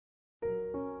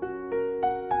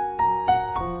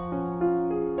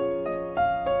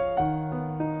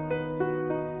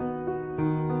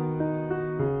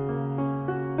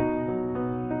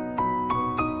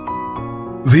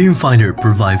Viewfinder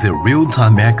provides a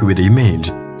real-time accurate image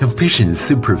of patient's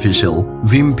superficial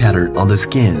vein pattern on the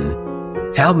skin.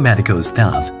 Help medical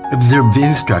staff observe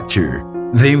vein structure,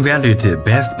 then evaluate the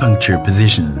best puncture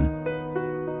position.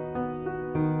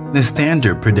 The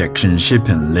standard production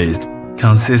shipping list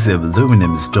consists of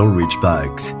aluminum storage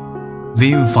box,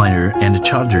 viewfinder and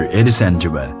charger,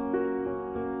 etc.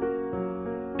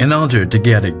 In order to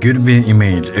get a good vein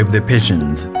image of the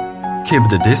patient, keep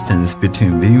the distance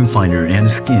between viewfinder and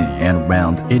skin at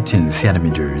around 18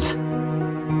 cm.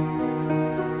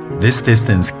 This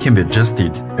distance can be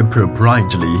adjusted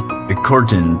appropriately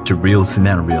according to real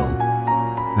scenario.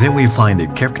 Then we find the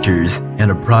characters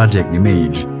and the project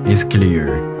image is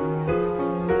clear.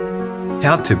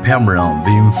 How to power on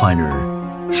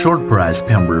viewfinder. Short press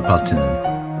power button.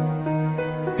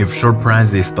 If short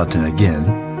press this button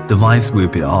again, device will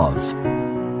be off.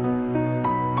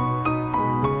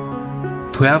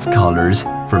 12 colors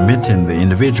for meeting the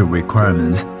individual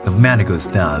requirements of medical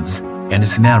staffs and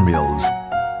scenarios.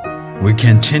 We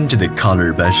can change the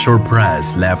color by short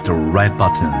press left or right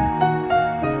button.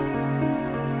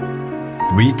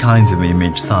 3 kinds of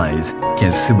image size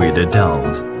can suit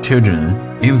adult, children,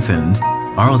 infant,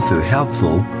 are also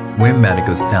helpful when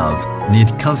medical staff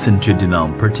need concentrated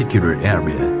on particular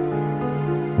area.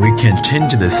 We can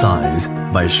change the size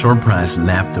by short press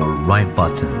left or right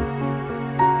button.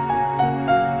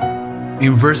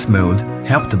 Inverse mode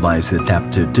help device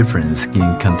adapt to different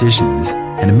skin conditions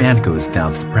and medical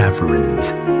staff's preference.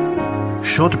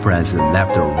 Short press the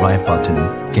left or right button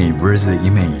can inverse the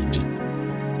image.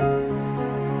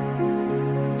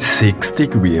 6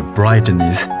 degrees of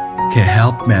brightness can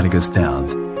help medical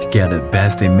staff to get the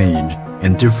best image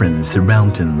in different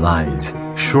surrounding lights.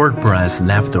 Short press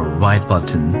left or right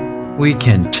button, we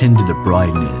can change the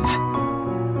brightness.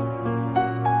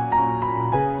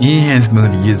 Enhanced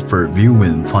mode used for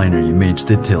viewing finer image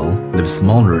detail of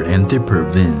smaller and deeper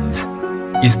veins,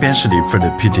 especially for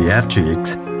the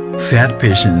pediatrics, fat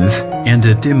patients, and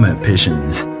edema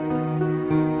patients.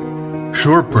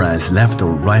 Short press left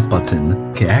or right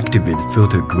button can activate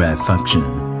photograph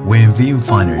function. When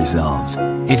viewfinder is off,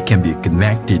 it can be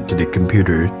connected to the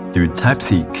computer through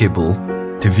Type-C cable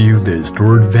to view the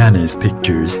stored venous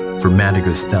pictures for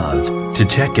medical staff to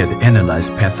check and analyze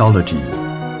pathology.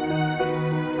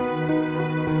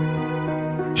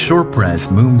 Short press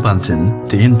move button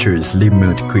to enter sleep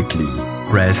mode quickly.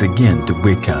 Press again to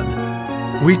wake up.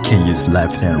 We can use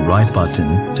left and right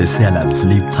button to set up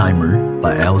sleep timer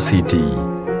by LCD.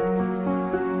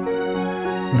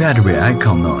 Battery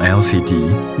icon on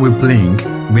LCD will blink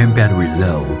when battery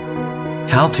low.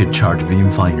 How to charge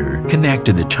viewfinder. Connect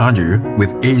the charger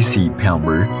with AC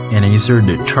power and insert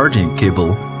the charging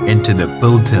cable into the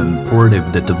bottom port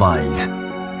of the device.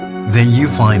 Then you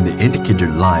find the indicator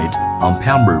light on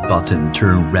power button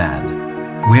turn red.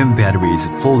 When battery is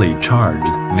fully charged,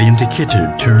 the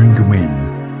indicator turn green.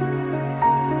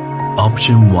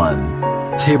 Option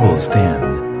 1. Table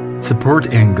stand.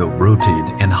 Support angle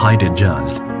rotate and height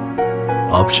adjust.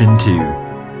 Option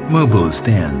 2. Mobile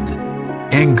stand.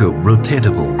 Angle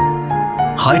rotatable.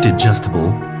 Height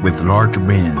adjustable with large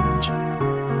range.